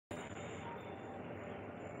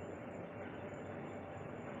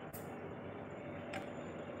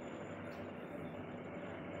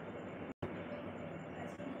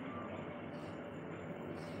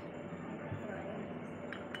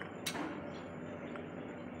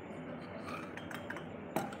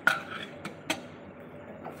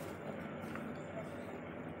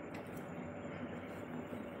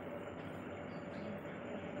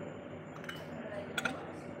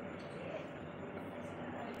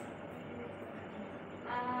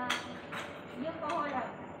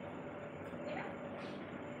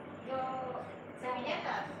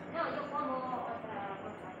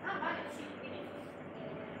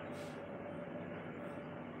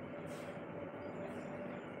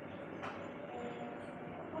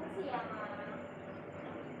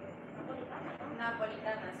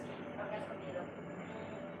Napolitana, sí, porque has comido.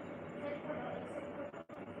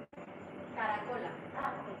 Caracola.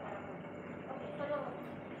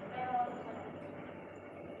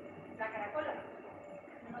 La caracola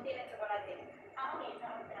no tiene chocolate.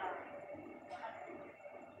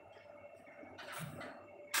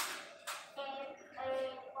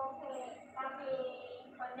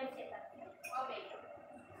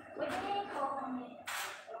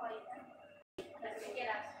 Las que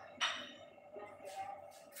quieras.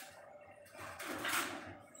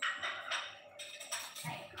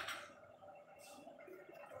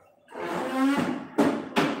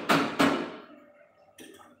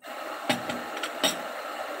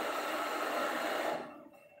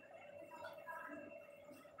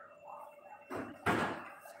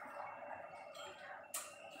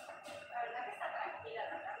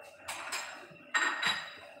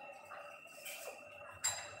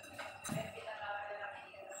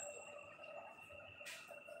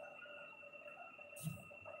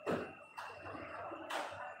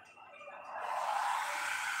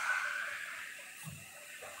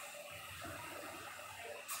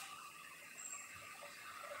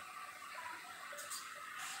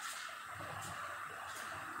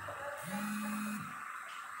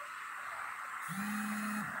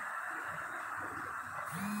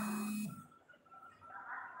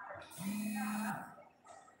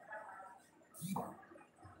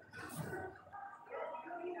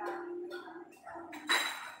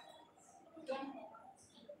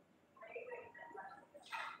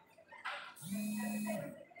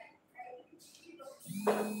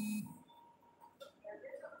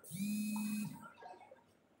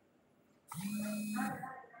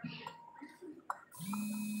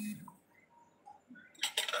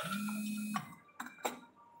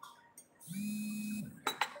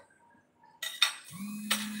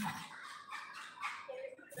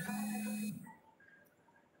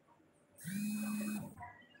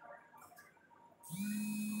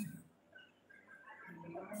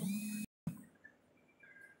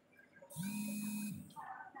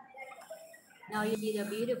 Now you see the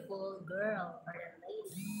beautiful girl or the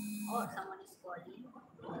lady. Oh, someone is calling.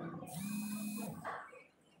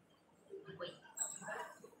 Wait.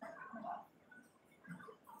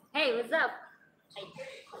 Hey, what's up? Ay,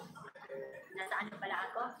 nasa ano pala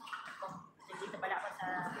ako? Oh, nandito pala ako sa...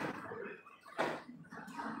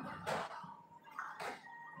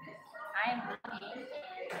 I'm vlogging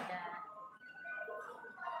and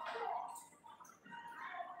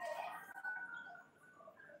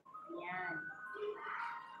yan.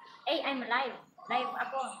 Hey, I'm live. Live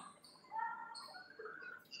ako.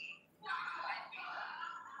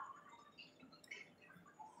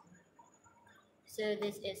 So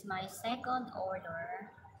this is my second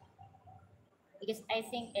order because I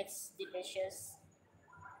think it's delicious.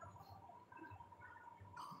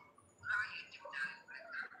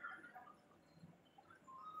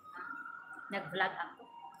 Nag-vlog ako.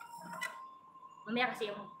 Mamaya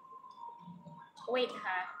kasi yung... Wait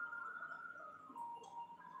ha.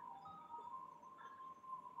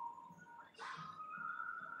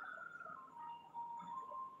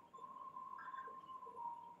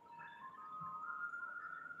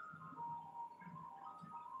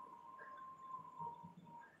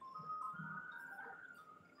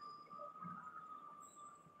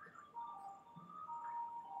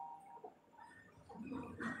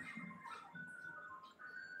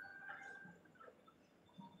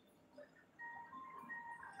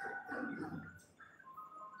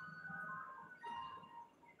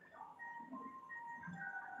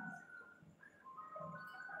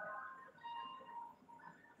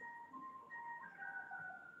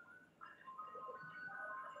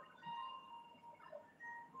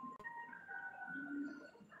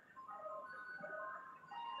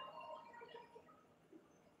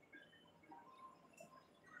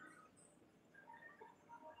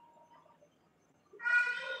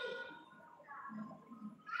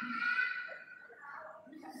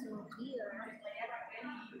 So here,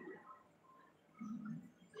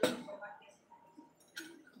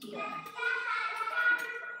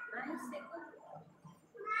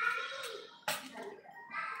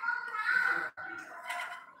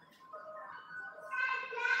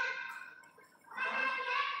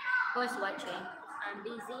 who's watching? I'm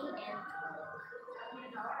busy and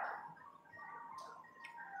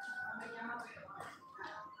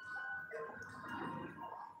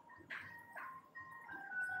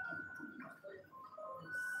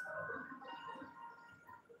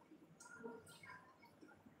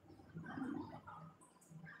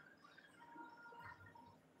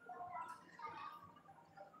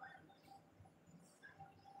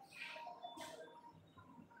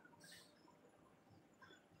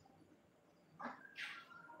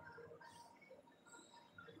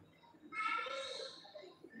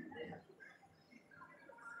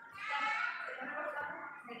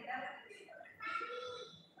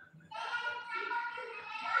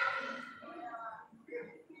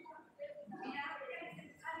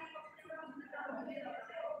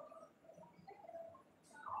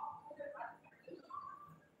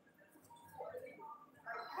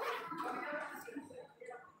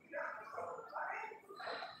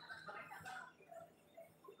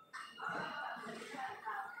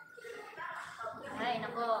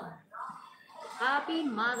Happy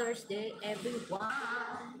Mother's Day,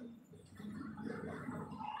 everyone!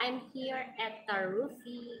 I'm here at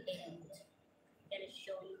TARUFFI and I'll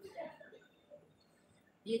show you the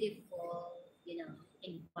beautiful,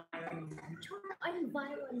 environment,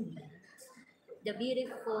 the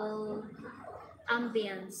beautiful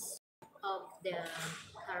ambience of the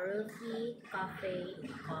TARUFFI Cafe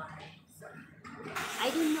Bar.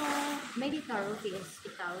 I don't know, maybe TARUFFI is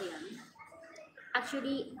Italian.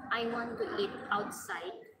 Actually, I want to eat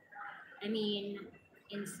outside. I mean,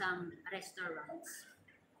 in some restaurants.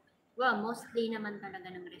 Well, mostly naman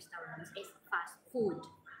talaga ng restaurants is fast food.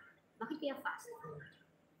 Bakit kaya fast food?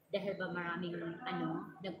 Dahil ba maraming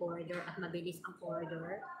nag-order at mabilis ang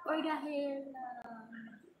order? Or dahil,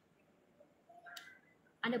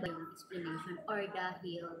 ano ba yung explanation? Or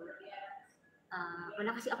dahil,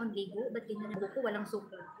 wala kasi akong ligo, ba't ganyan ang buko, walang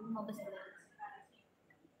suko. Ano ba ba?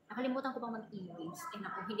 Nakalimutan ko pang mag-earrings.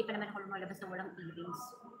 Naku, hindi pa naman ako lumalabas na walang earrings.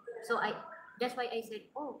 So, that's why I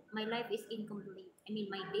said, oh, my life is incomplete. I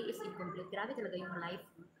mean, my day is incomplete. Grabe talaga yung life.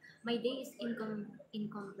 My day is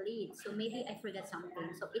incomplete. So, maybe I forgot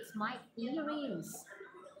something. So, it's my earrings.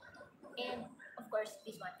 And, of course,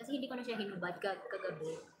 this one. Kasi hindi ko na siya hinubad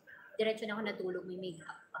kagabi. Diretso na ako natulog, may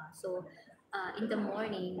makeup pa. So, in the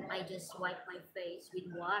morning, I just wipe my face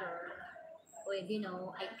with water. With,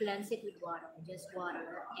 I cleanse it with water, just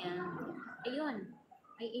water. And, ayun,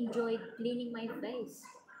 I enjoyed cleaning my face.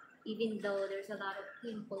 Even though there's a lot of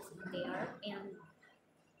pimples in there. And,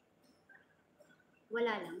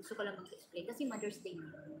 wala lang. Gusto ko lang mag-explain. Kasi Mother's Day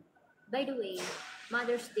na. By the way,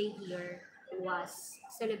 Mother's Day here was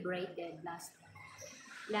celebrated last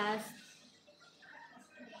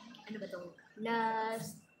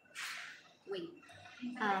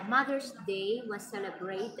Mother's Day was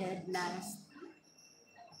celebrated last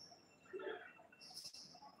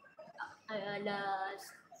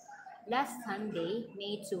Sunday,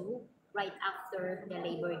 May 2, right after the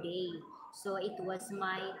Labor Day. So it was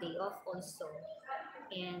my day off also.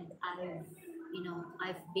 And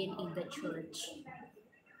I've been in the church.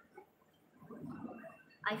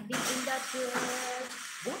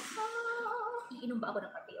 Iinom ba ako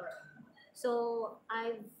ng kape or? So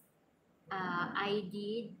I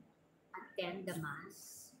did attend the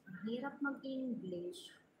mass. Ang hirap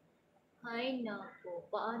mag-English. Ay nako,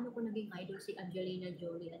 paano ko naging idol si Angelina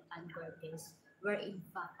Jolie at Ann Curtis? Where in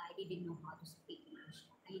fact, I didn't know how to speak English.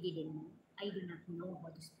 I do not know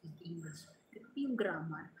how to speak English. Yung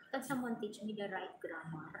grammar. Can someone teach me the right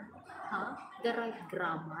grammar? The right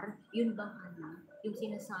grammar? Yun bang yung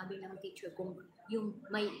sinasabi ng teacher kung yung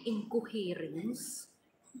may incoherence?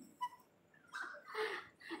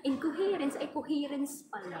 Incoherence ay coherence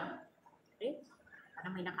pala. Okay?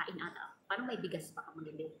 Parang may nakain ata. Parang may bigas pa ako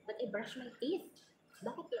nilip. But I brush my teeth.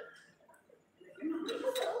 Bakit yun?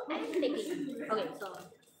 Okay, so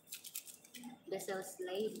the sales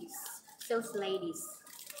ladies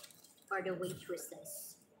or the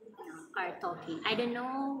waitresses are talking. I don't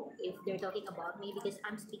know if they're talking about me because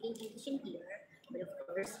I'm speaking English in here. But of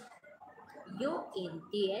course, yo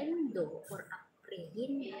entiendo or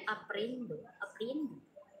aprendo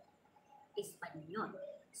Español.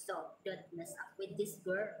 So don't mess up with this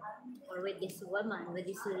girl or with this woman, with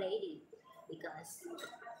this lady, because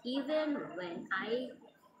even when I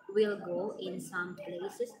will go in some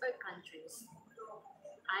places or countries,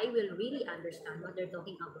 I will really understand what they're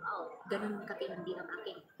talking about. Ganun katindi ang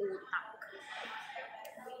aking utak.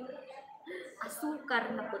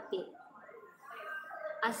 Asukar na puti.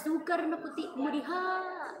 Asukar na puti mo diha.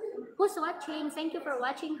 Who's watching? Thank you for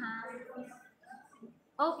watching, ha.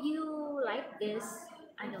 Hope you like this.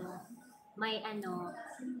 My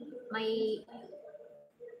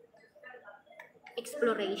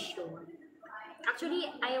exploration. Actually,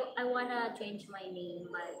 I wanna change my name,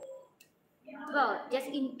 but well,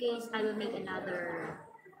 just in case I will make another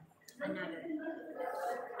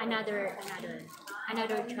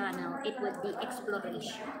channel. It would be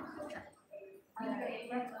exploration.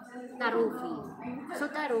 TARUFFI. So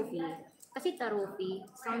TARUFFI, kasi TARUFFI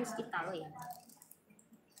sounds Italian.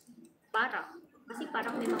 Kasi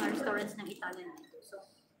parang may mga restaurants ng Italian dito. So,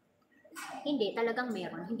 hindi, talagang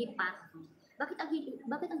meron. Hindi parang. Bakit ang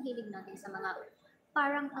hilig natin sa mga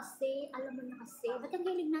parang kasi, alam mo na kasi, bakit ang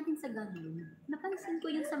hilig natin sa ganun? Napansin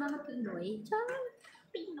ko yun sa mga Pinoy.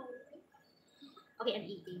 Pinoy. Okay, I'm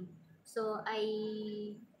eating. So, I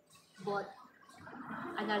bought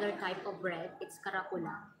another type of bread. It's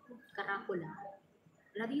Caracula.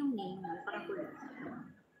 Love yung name, Caracula.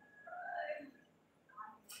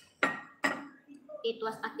 It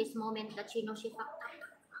was at this moment that she fucked up.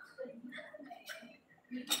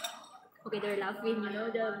 Okay, they're laughing,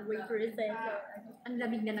 the waitress said, ang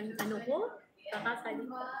lamig na ng ko. Kakasabi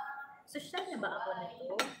ko. Social na ba ako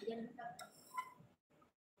nito? Yan.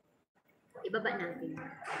 Ibaba natin.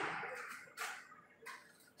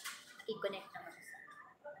 I-connect naman sa.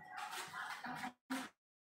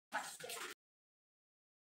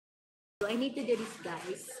 So I need to do this,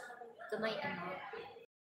 guys. To my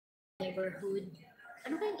neighborhood.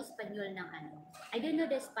 Ano kayang Espanyol ng ano? I don't know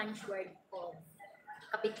the Spanish word of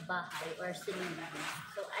kapitbahay or silina.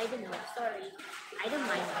 So I don't know. Sorry. I don't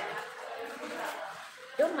mind that.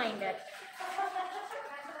 Don't mind that.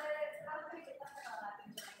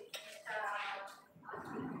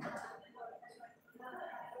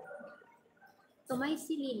 So may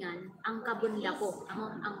silingan ang kabunda ko.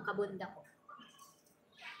 Ang kabunda ko.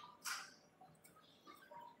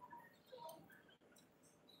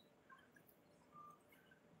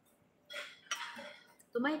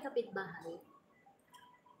 So may kapitbahay.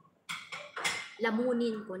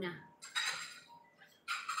 Lamunin ko na.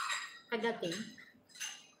 Kadating.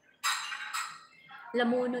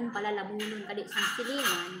 Lamunon kadi sa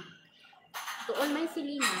silingan. So all may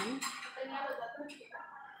silingan.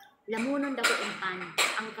 Lamunon dako impan.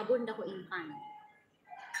 Ang kabon dako impan.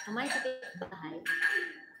 So may kapitbahay.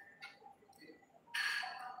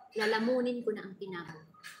 Lalamunin ko na ang tinapay.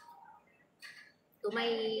 To my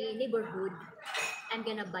neighborhood, I'm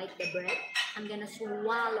gonna bite the bread. I'm gonna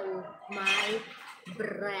swallow my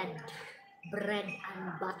bread and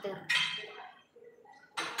butter.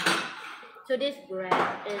 So this bread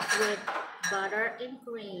is with butter and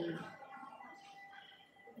cream.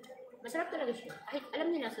 Masarap talaga siya. Kahit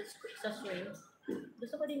alam niyo na sa shrimp,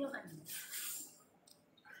 gusto ko din yung ano.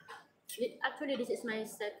 Actually, this is my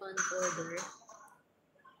second order.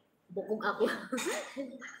 Bukog ako.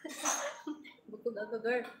 Bukog ako,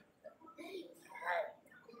 girl.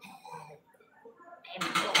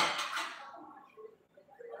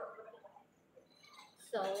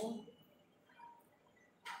 So,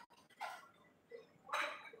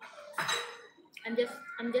 I'm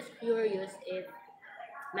just curious if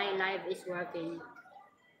my live is working.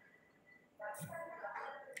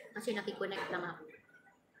 Kasi nakikonnect lang ako.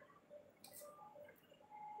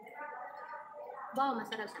 Wow,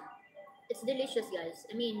 masarap siya. It's delicious, guys.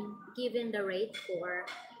 I mean, given the rate for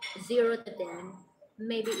 0 to 10,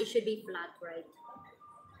 maybe it should be flat, right?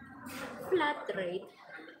 Flat rate.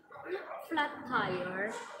 Flat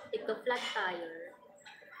tire. Ito, flat tire.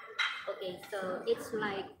 Okay, so it's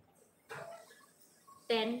like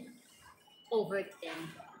 10 over 10.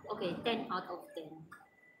 Okay, 10 out of 10.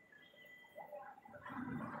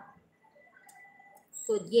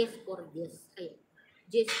 So, 10 por 10. Ay,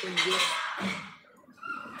 10 por 10.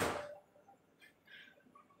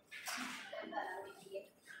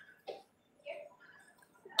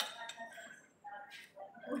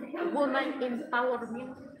 Woman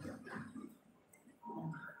empowerment.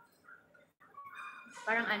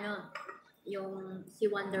 Parang ano, yung si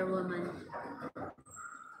Wonder Woman.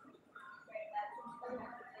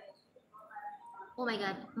 Oh my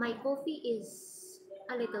God, my coffee is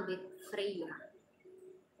a little bit fría.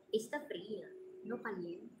 Está fría, no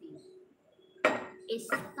caliente.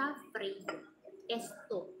 Está fría.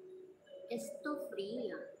 Esto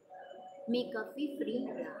fría. Mi café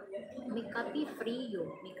fría. Mi café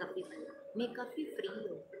frío. Mi café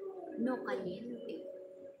frío. No caliente.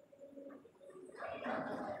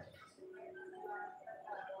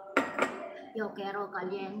 Yo quiero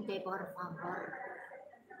caliente, por favor.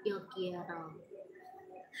 Yo quiero.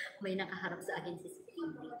 May nakaharap sa akin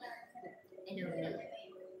CCTV. Anyway.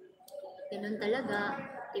 Ganun talaga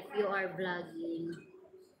if you are vlogging.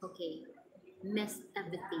 Okay. Miss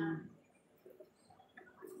everything.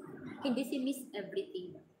 Hindi si miss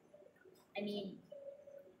everything. I mean,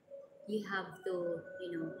 you have to,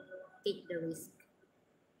 take the risk.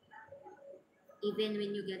 Even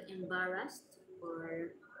when you get embarrassed or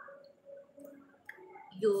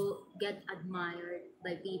you get admired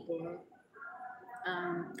by people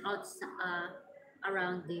outside,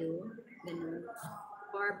 around you,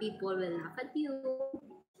 or people will laugh at you,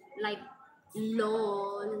 like,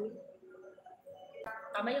 lol.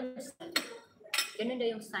 Tama yung sign. Ganun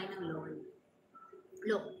na yung sign ng lol.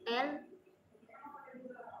 Look,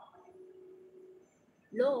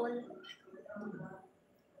 lol.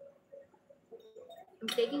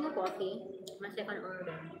 I'm taking a coffee, my second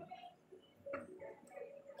order.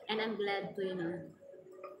 And I'm glad to,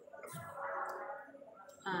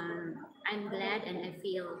 I'm glad and I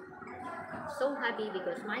feel so happy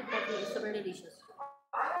because my coffee is super delicious.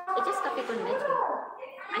 It's just coffee con leche.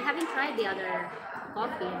 I haven't tried the other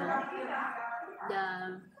coffee,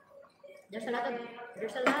 there's a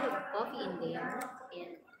lot of coffee in there,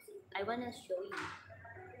 and I wanna show you.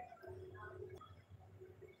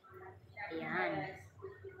 Ayan.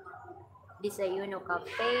 Desayuno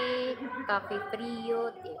cafe, cafe frio.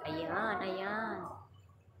 Ayan, ayan.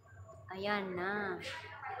 Ayan na.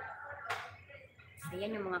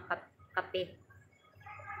 Ayan yung mga kape.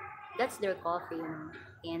 That's their coffee.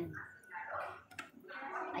 And,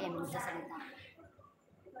 ayan, magsasalita.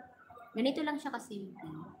 Ganito lang siya kasimple.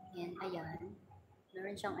 And, ayan.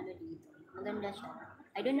 Meron siyang ano dito. Maganda siya.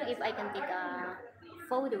 I don't know if I can take a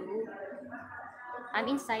photo. I'm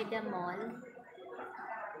inside the mall.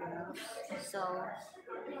 So,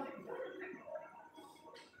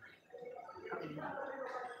 okay.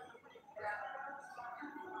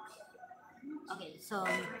 Okay, so,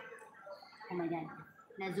 oh my God.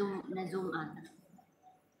 Na-zoom out.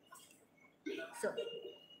 So,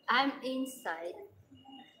 I'm inside.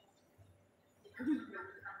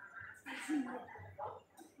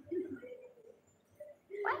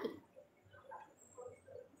 Why?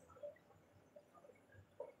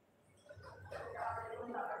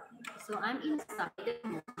 So, I'm inside the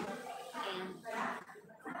mall. And,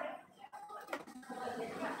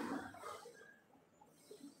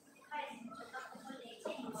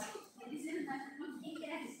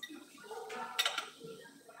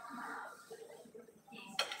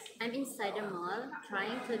 I'm inside the mall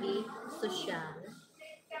trying to be social.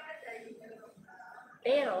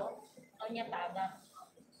 Pero, Tonya Taga.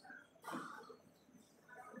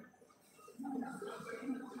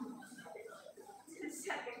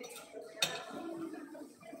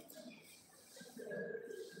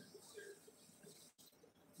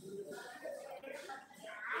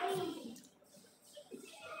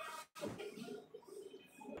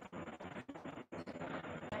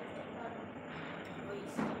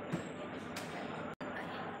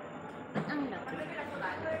 Ba't ang laki?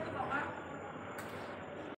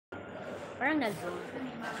 Parang na-zoom.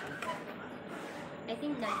 I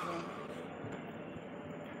think na-zoom.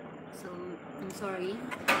 So, I'm sorry.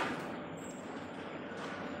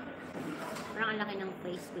 Parang ang laki ng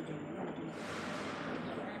face ko dyan. Malaki.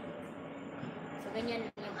 So, ganyan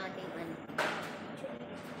yung ating ano.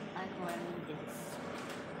 I'm wearing this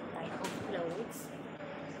type of clothes.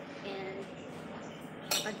 And,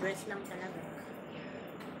 naka-dress lang talaga.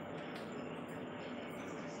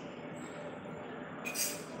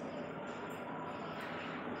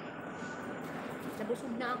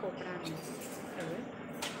 Nabusog na ako, promise. Okay?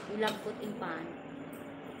 You love putting pan.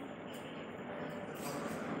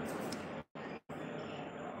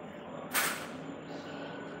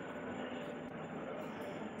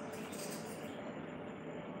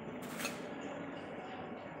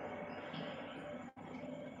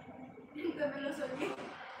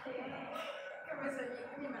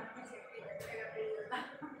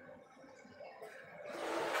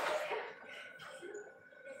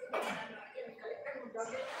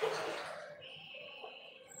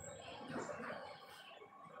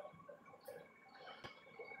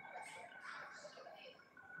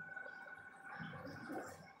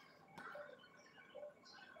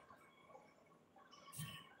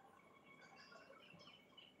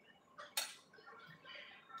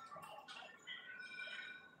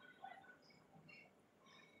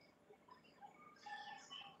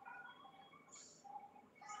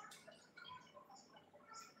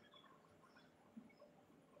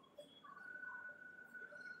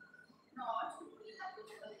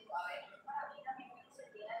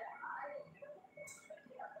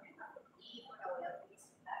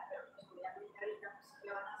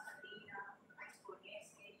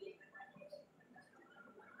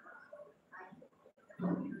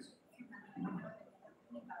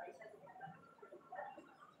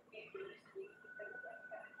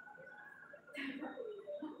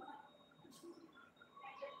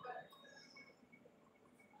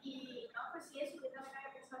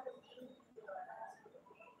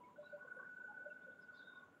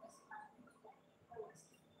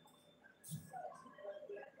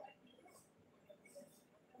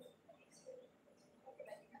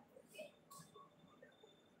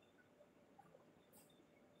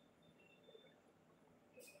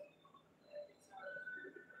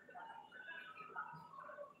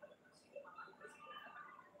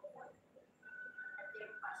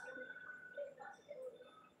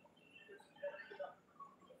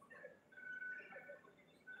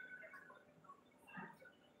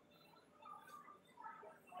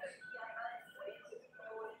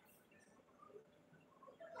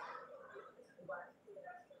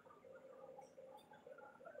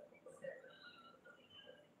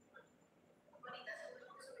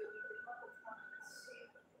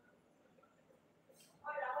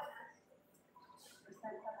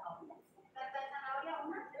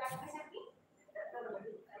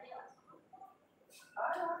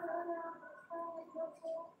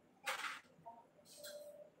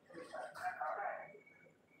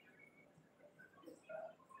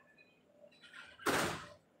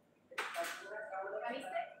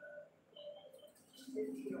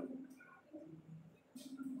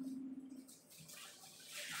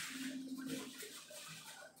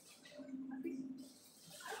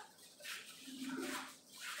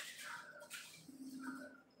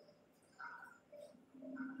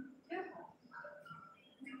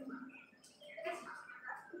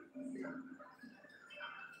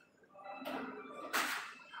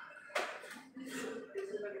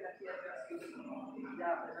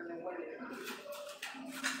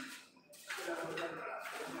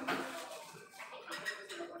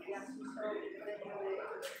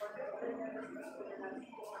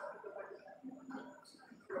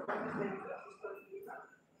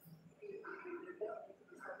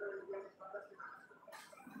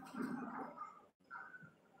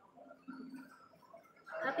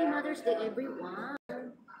 Happy Mother's Day, everyone.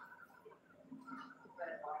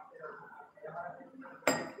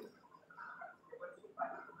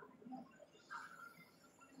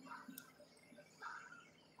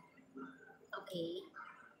 Okay.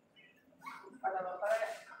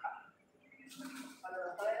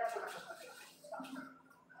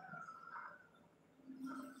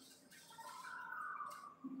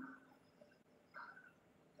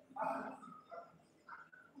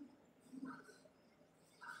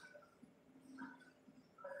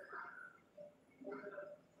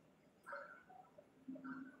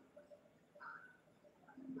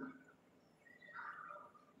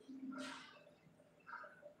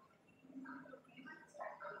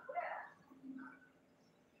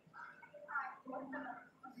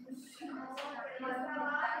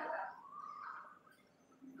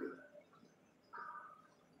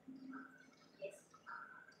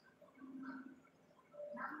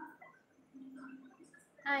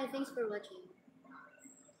 Hi, thanks for watching.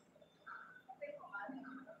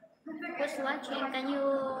 Who's watching?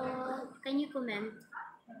 Can you comment,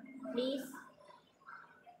 please?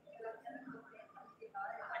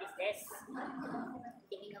 What is this?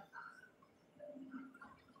 Taking up.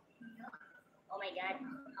 Oh my God,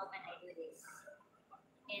 how can I do this?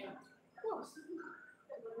 And close.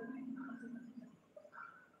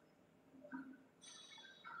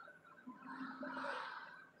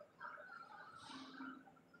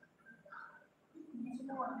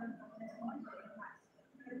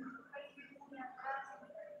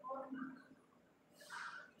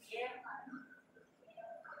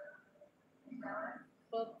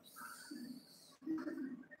 Oops.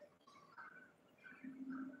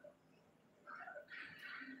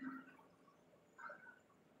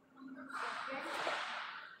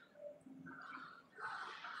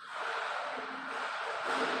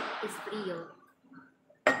 Es frío.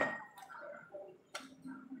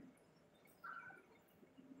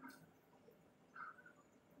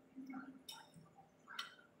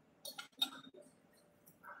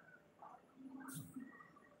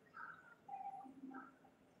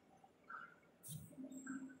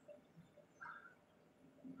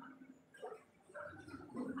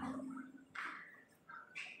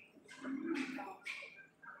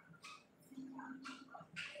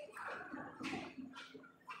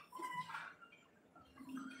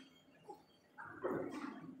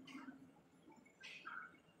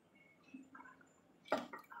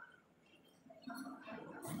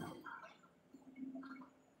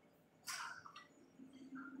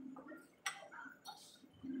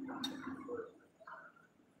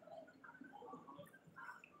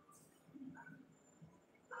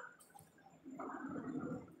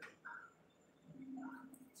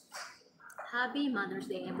 Happy Mother's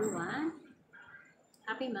Day, everyone.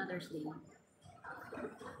 Happy Mother's Day.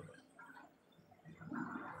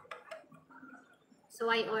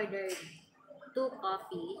 So I ordered 2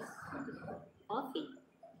 coffees. Coffee.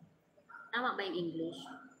 Tama ba yung English?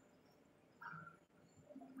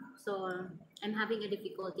 So I'm having a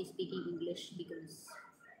difficulty speaking English because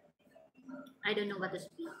I don't know what to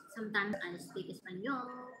speak. Sometimes I speak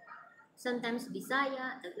Espanol, sometimes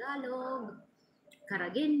Bisaya, Tagalog,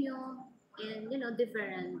 Caragueño, and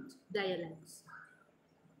different dialects.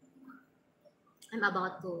 I'm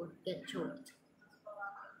about to get choked.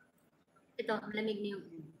 Ito, malamig na yung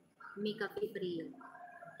may coffee frio.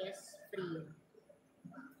 Yes, frio.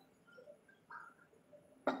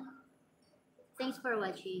 Thanks for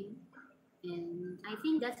watching. And I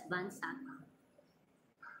think that's Bansa.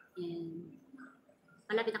 And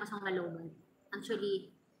malapit na kasi ang Maloban. Actually,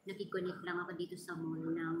 nakikonnect lang ako dito sa mall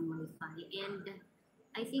ng Wi-Fi. And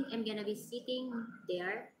I think I'm gonna be sitting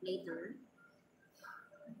there later.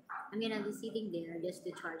 I'm gonna be sitting there just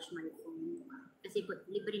to charge my phone. Kasi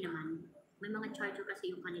libre naman. May mga charger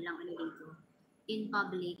kasi yung kanilang dito. In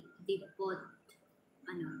public, they put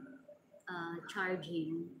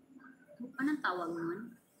charging. Anong tawag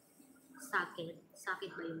nun? Socket.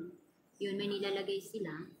 Socket ba yun? Yun, may nilalagay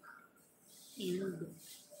sila. And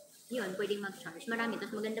yun, pwedeng mag-charge. Marami.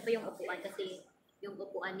 Tapos maganda pa yung upuan kasi yung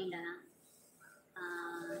upuan nila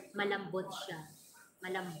malambot siya.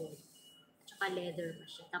 Malambot. At saka leather pa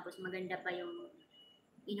siya. Tapos maganda pa yung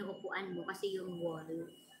inuupuan mo kasi yung wall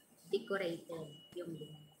decorated yung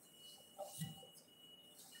wall.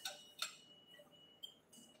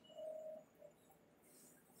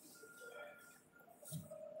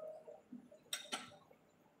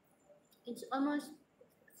 It's almost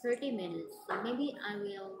 30 minutes. So maybe I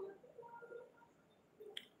will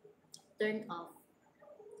turn off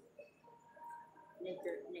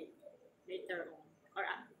later on, or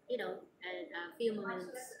in a few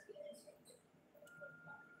moments.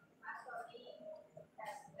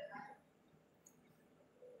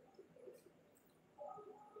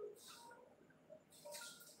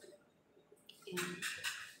 And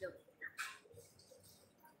look,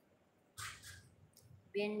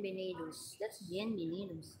 bienvenidos. That's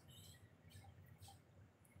bienvenidos.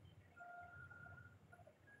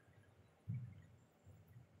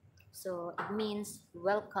 So it means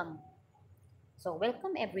welcome. So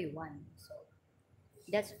welcome everyone. So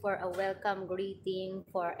that's for a welcome greeting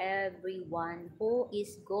for everyone who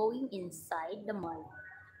is going inside the mall.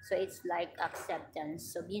 So it's like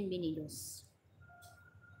acceptance. So bienvenidos.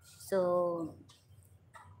 So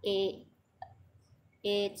it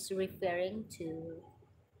it's referring to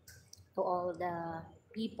all the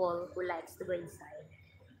people who likes to go inside.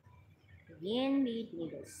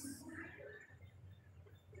 Bienvenidos.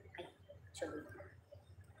 Ay, sorry.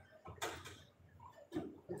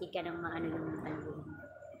 Hindi ka nang maano yung ano.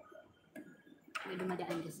 May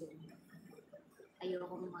dumadaan kasi.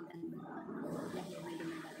 Ayoko mag-ano. Dahil may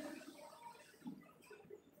dumadaan.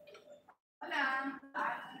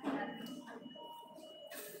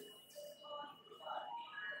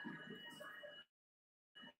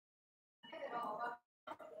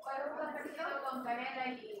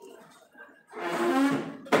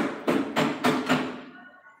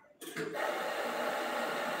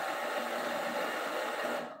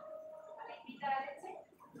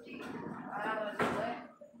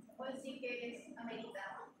 Pues sí que es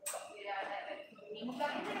amerita. Y mucha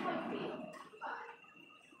gente no puede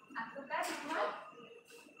azúcar, ¿no?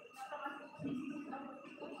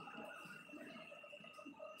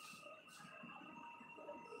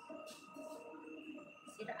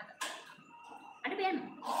 Sira ata. Ano ba yan?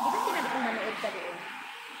 Di ba sinabi kong manood ka doon?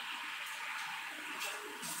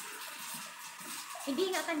 Hindi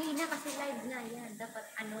nga kanina kasi live na yan. Dapat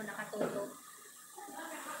nakatuto.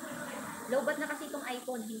 Lowbat na kasi itong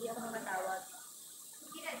iPhone. Hindi ako makatawag.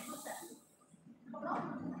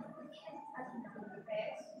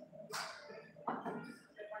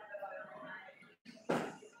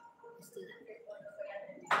 Still.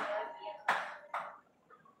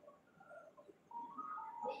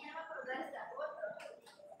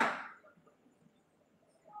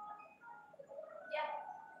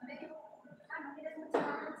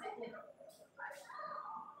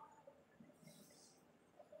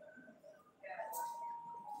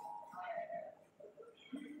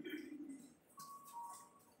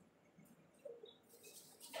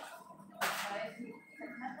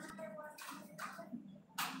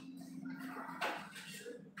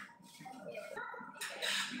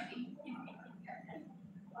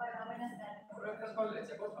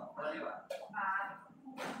 Ano ba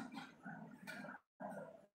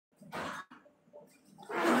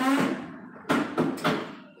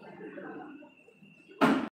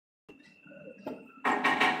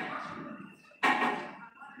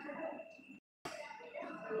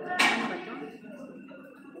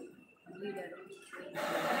ito?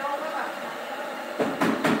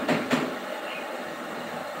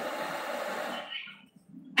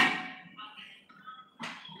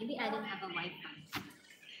 Maybe I don't have a Wi-Fi.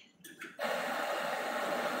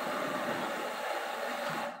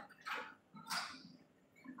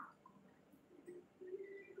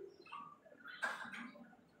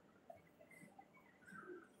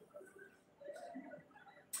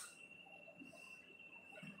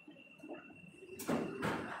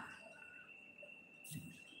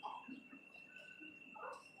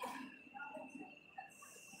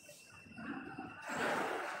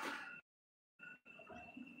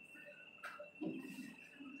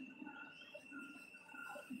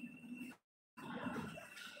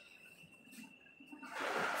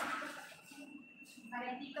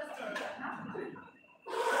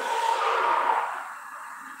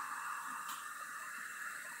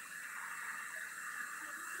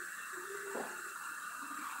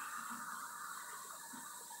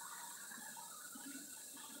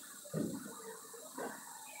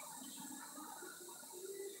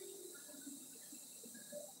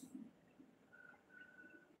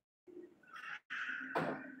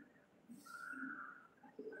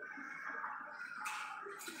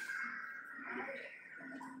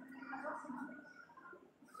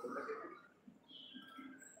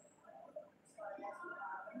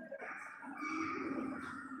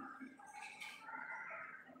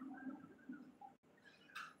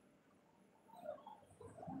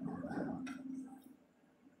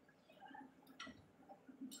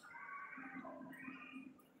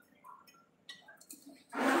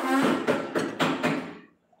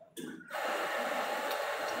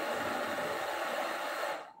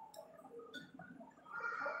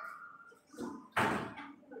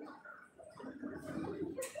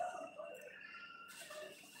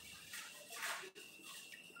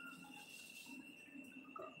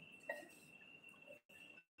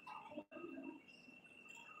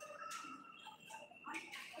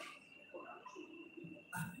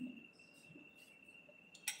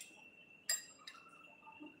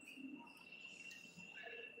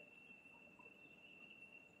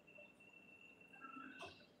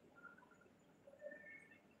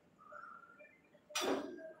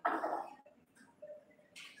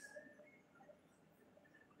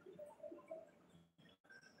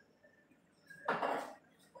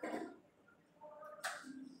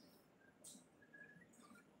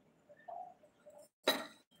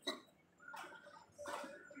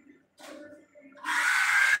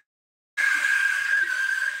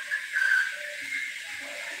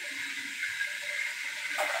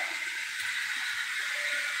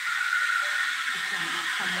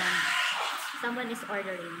 someone is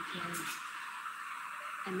ordering and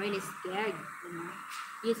I'm really scared, you know,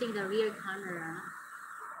 using the rear camera.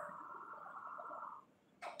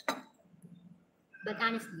 But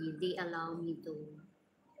honestly, they allow me to.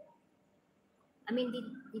 I mean,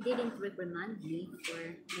 they didn't reprimand me for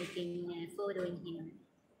making a photo in here.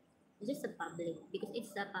 It's just a public because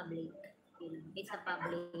it's a public, you know, it's a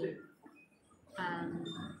public. Um,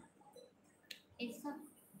 it's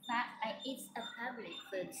a public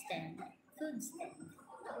food stand. Food stand.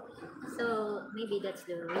 So maybe that's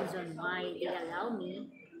the reason why they allow me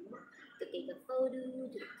to take a photo,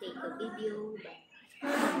 to take a video.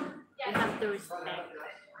 But we have to respect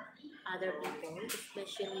other people,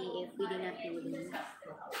 especially if we do not know them.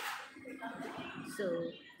 So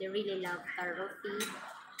they really love TARUFFI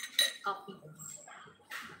coffee.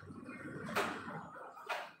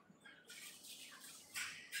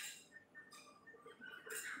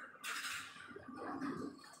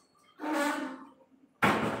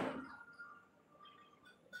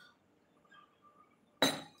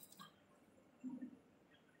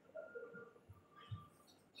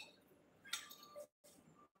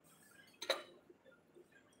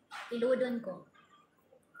 Iludon ko.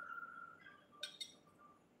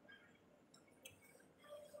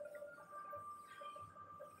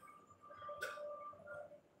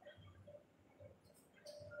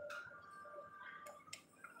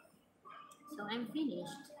 So I'm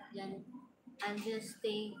finished. Then I'll just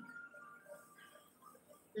take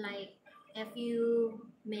like a few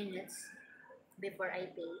minutes before I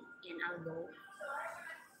pay and I'll go.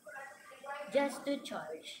 Just to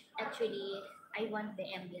charge. Actually, I want the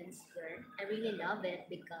ambience here. I really love it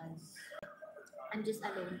because I'm just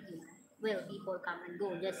alone here. Well, people come and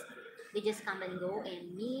go. They just come and go,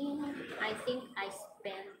 and me, I think I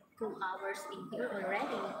spent 2 hours in here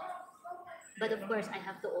already. But of course, I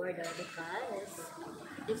have to order because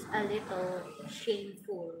it's a little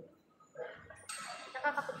shameful.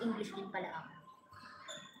 Nakakapag-English din pala ako.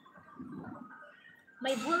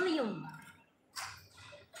 May volume.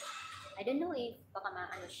 I don't know if baka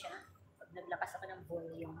maano siya. Pag naglakas ako ng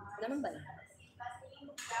volume. Ganun ba yun?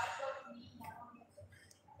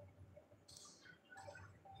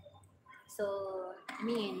 So, I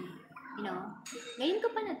mean, you know, ngayon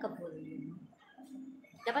ko pa nagka-volume.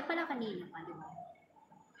 Dapat pala kanina pa, di ba?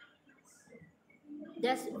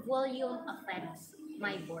 Does volume affect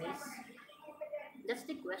my voice? That's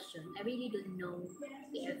the question. I really don't know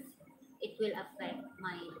if it will affect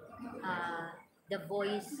my the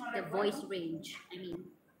voice range. I mean,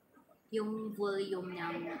 yung volume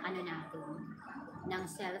ng ano natin, ng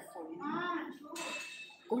cellphone.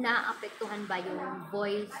 Kung naaapektuhan ba yung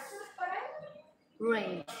voice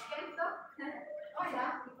range.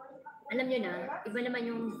 Alam nyo na, iba naman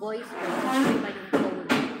yung voice range, iba yung tone.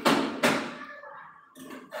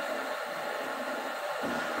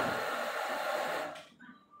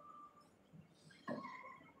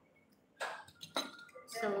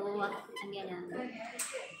 So, ang yan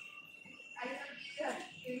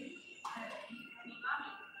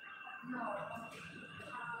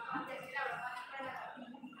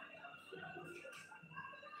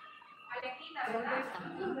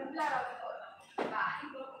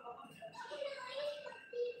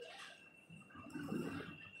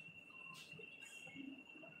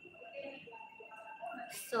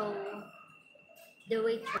So, the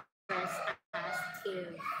waitress asked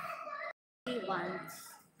if he wants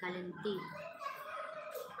calentita.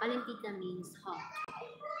 Calentita means hot.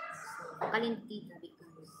 So, calentita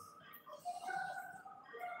because,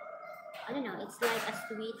 I don't know, it's like a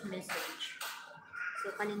sweet message.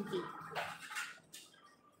 So, calentita.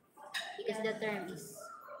 Because the term is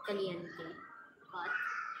caliente, hot.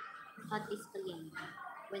 Hot is caliente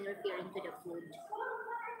when referring to the food.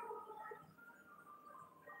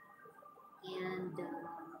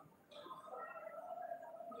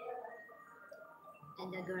 And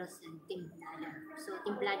the girl said timplada. So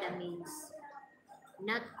timplada means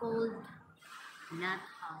not cold, not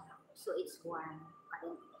hot. So it's warm.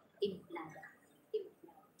 Timplada.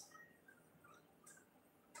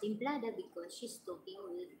 Timplada because she's talking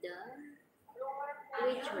with the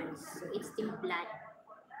waitress. So it's timplada.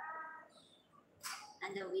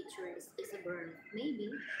 And the waitress is a girl. Maybe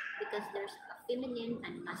because there's a feminine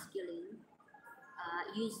and masculine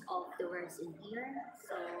use of the words in here.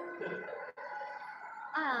 So,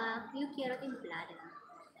 you quiero templada.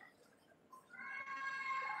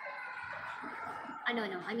 No,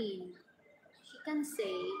 I mean, she can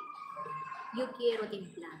say, you quiero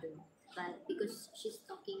templado. But because she's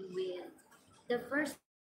talking with the first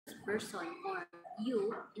person or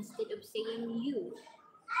you, instead of saying you,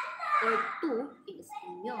 or tú in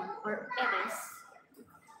Espanol, or eres,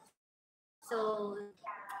 So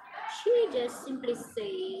she just simply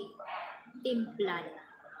say timplada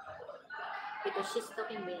because she's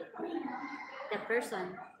talking with the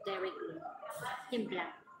person directly. Timpla.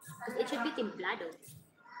 Because it should be timplado.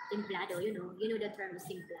 Timplado, you know the term is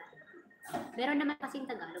timplado. Meron naman kasing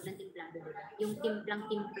Tagalog ng timplado, diba? Yung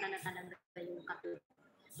timplang-timpla na talaga yung kape.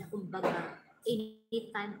 Na kumbaga,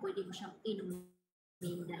 anytime pwede mo siyang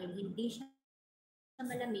inumin dahil hindi siya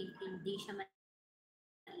malamig, hindi siya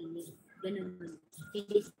mainit. Ganun.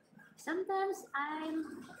 Hindi. Sometimes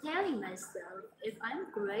I'm telling myself, if I'm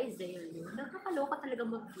crazy, nakakaloka talaga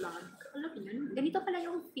mag-vlog. Alam mo yun, ganito pala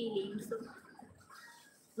yung feeling. So,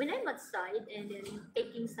 when I'm outside and then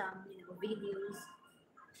taking some, videos,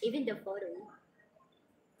 even the photo,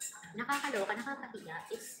 nakakaloka, nakakahiya.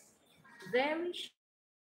 It's very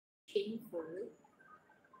shameful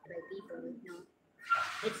by people,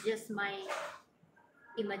 It's just my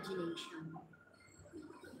imagination,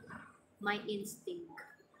 my instinct.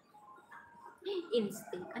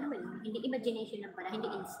 Instinct. Ano ba yun? Hindi imagination lang pala, hindi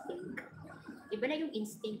instinct. Iba na yung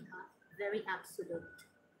instinct, ha? Very absolute.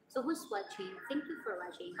 So who's watching? Thank you for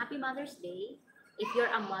watching. Happy Mother's Day if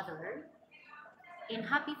you're a mother. And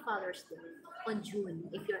happy Father's Day on June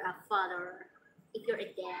if you're a father, if you're a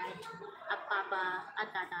dad, a papa, a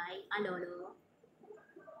tatay, a lolo,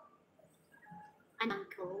 an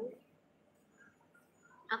uncle,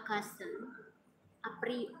 a cousin, a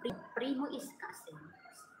primo is cousin.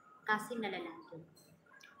 Cousin na lalaki.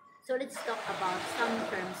 So let's talk about some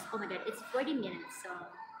terms. Oh my god, it's 40 minutes. So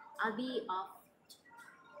I'll be off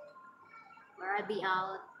or I'll be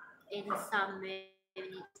out in some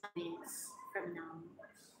minutes from now.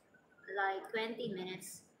 Like 20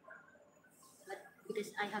 minutes. But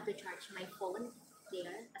because I have to charge my phone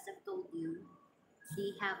there, as I've told you,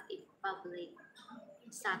 they have a public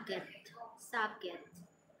socket,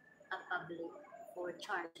 a public for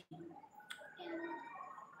charging. And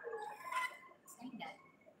saying that.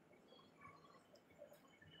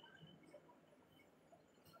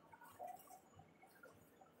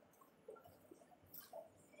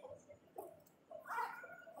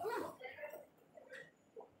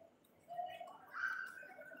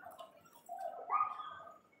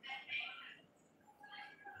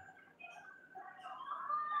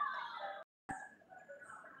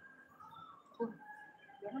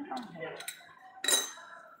 Ganun ang hair.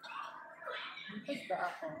 Antes ba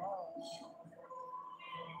ako?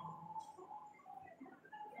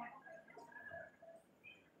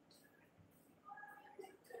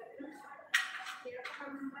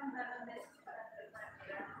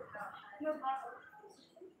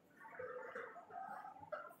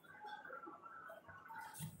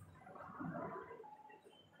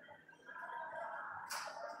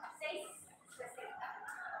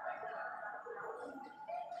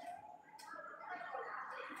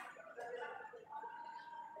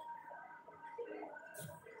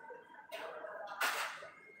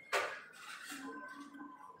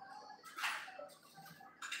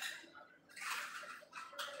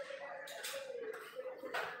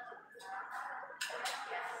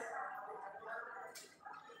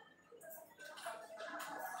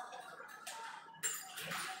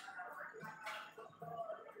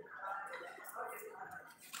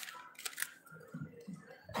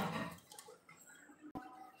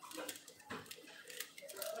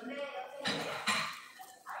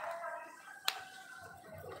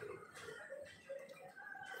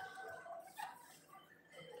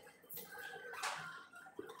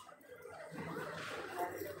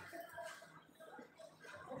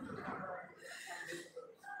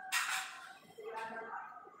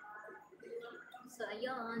 So,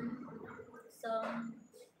 ayun. So,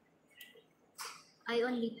 I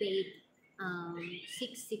only paid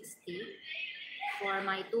 $6.60 for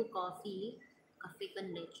my 2 coffee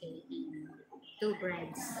con leche, and 2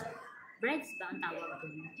 breads. Breads ba ang tawag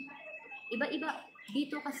dun? Iba-iba.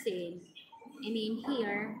 Dito kasi, I mean,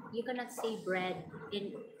 here, you cannot say bread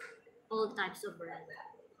in all types of bread.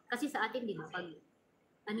 Kasi sa atin, di ba, pag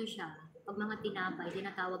pag mga tinapay,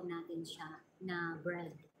 tinatawag natin siya na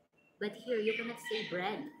bread. But here, you cannot say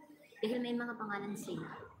bread. Dahil may mga pangalan sila.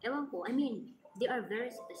 Ewan ko, I mean, they are very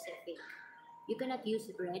specific. You cannot use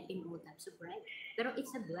bread in all types of bread. Pero it's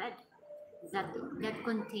a bread that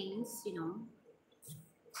contains,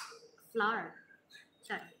 flour.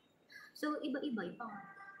 Sorry. So, iba-iba yung pangalan.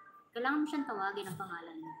 Kailangan mo siyang tawagin ang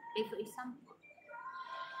pangalan. Like, for example.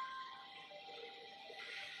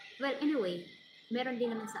 Well, anyway, meron din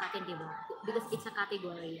naman sa atin, di ba? Because it's a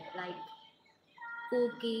category. Like,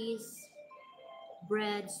 cookies,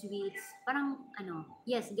 bread, sweets, parang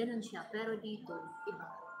yes, ganun siya. Pero dito, iba.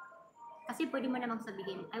 Kasi pwede mo namang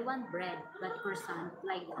sabihin, I want bread, but croissant,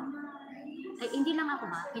 like that. Ay, hindi lang ako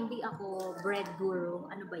ha. Hindi ako bread guru.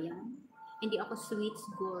 Ano ba yan? Hindi ako sweets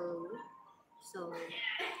guru. So,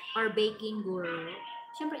 or baking guru.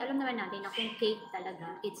 Siyempre, alam naman natin na kung cake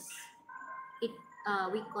talaga,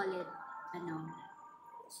 we call it, ano,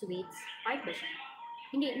 sweets. Part ba siya?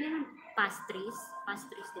 Hindi, meron pastries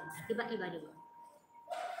din. Iba-iba, diba?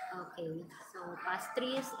 Okay, so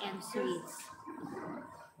pastries and sweets.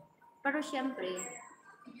 Pero siyempre,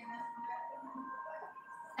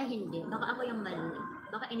 ay hindi, baka ako yung mali.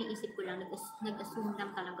 Baka iniisip ko lang, nag-assume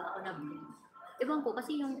lang talaga ako na bread. Ewan ko,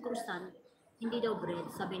 kasi yung croissant, hindi daw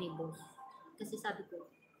bread, sabi ni boss. Kasi sabi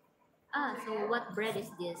ko, so what bread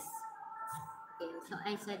is this? Okay, so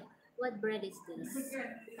I said, what bread is this?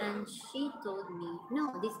 And she told me,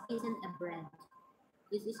 no, this isn't a bread.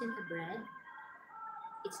 This isn't a bread.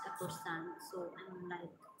 It's a croissant. So I'm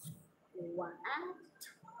like, what?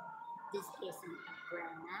 This isn't a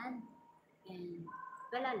bread. And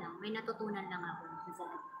wala lang, may natutunan lang ako.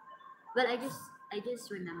 Well, I just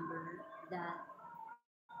remember that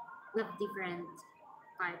we have different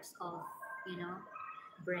types of,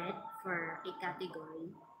 bread for a category.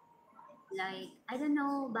 Like, I don't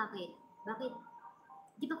know bakit. Bakit,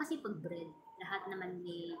 di ba kasi pag bread, lahat naman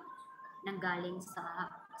nanggaling sa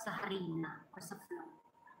harina or sa flour.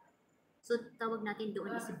 So, tawag natin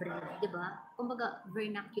doon is bread, di ba? Kumbaga, the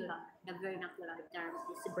vernacular term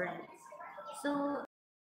is bread. So,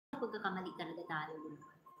 pagkakamali talaga tayo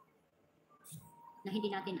na hindi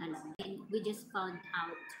natin alam. And we just found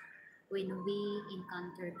out when we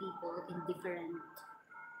encounter people in different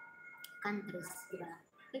countries, di ba?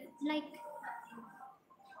 Like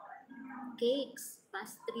cakes,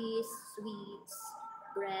 pastries, sweets,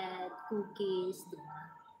 bread, cookies, di ba?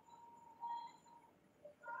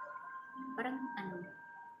 Parang ano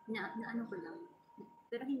ko lang.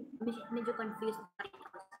 Pero medyo confused pa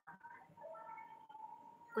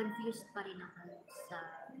rin ako sa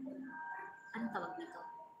anong tawag nito?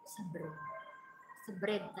 Sa bread. Sa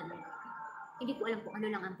bread talaga. Hindi ko alam kung ano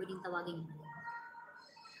lang ang pwedeng tawagin bread.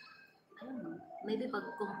 I don't know. Maybe pag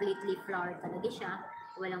completely flour talaga siya,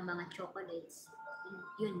 walang mga chocolates.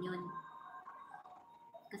 Yun.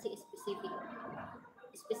 Kasi specific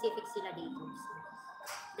sila dito. So,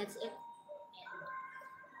 that's it.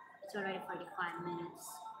 And it's already 45 minutes.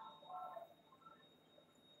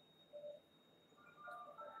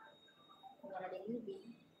 Wala din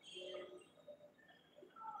leaving.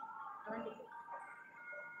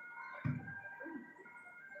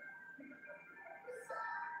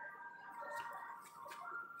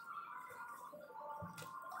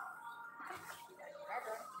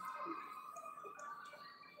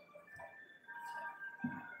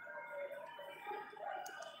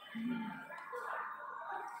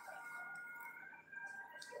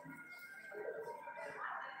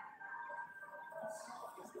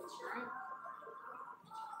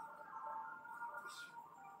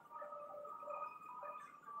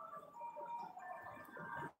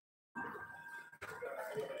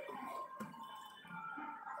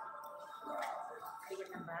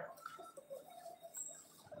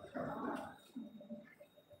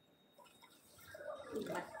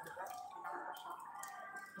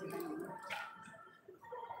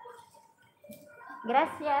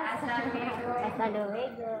 Gracias. Hasta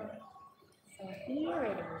luego. So here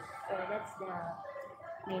it is. So that's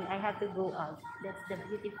I have to go out. That's the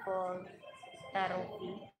beautiful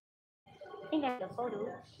TARUFFI. I think I have the photo.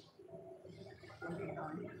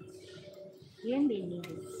 Yun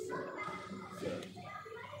binis.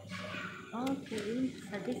 Okay,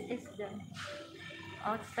 so this is the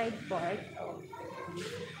outside part of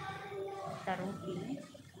TARUFFI.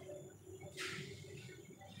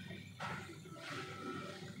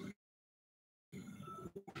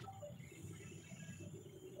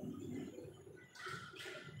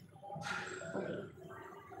 Okay,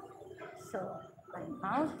 so I'm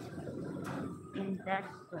out in that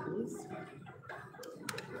place.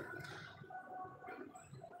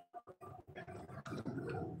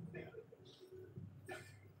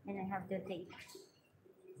 And I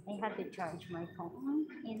have to charge my phone,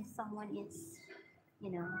 and someone is,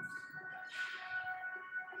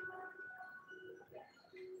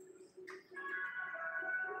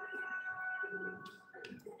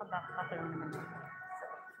 backpack lang naman. So,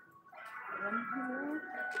 one here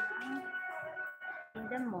in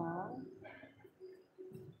the mall.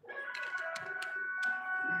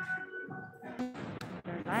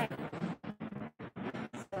 Alright.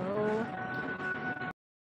 So,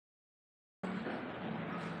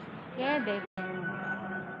 yeah, baby.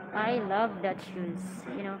 I love that shoes.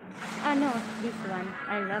 No, this one.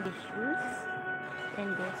 I love the shoes.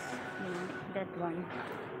 And this, that one.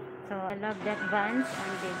 So, I love that Vans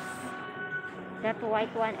and this. That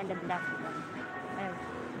white one and the black one.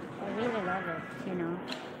 I really love it, you know.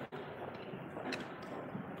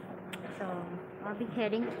 So I'll be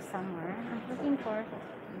heading somewhere. I'm looking for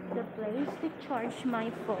the place to charge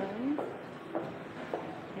my phone.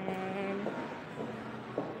 And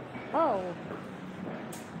oh,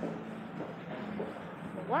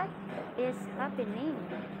 what is happening?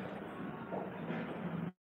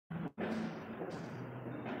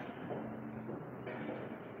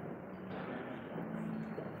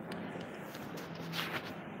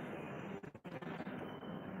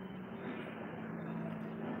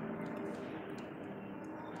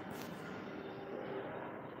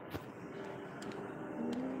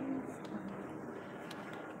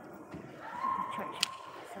 Charge.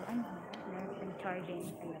 So I'm here. I'm charging.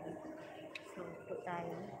 Ayan. So ito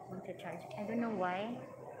tayo. Mag-charge. I don't know why.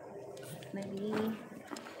 Maybe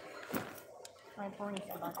my phone is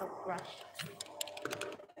about to crash.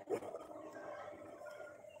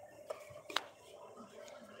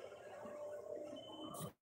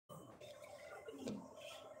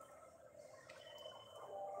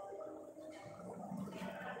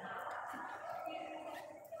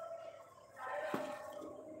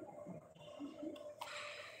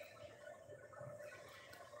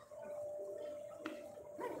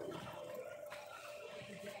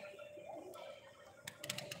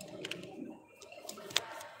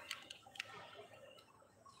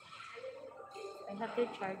 I have to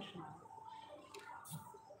charge now.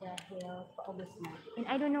 Dahil paubos na. And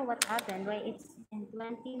I don't know what happened. Why it's in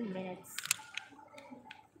 20 minutes.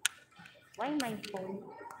 Why my phone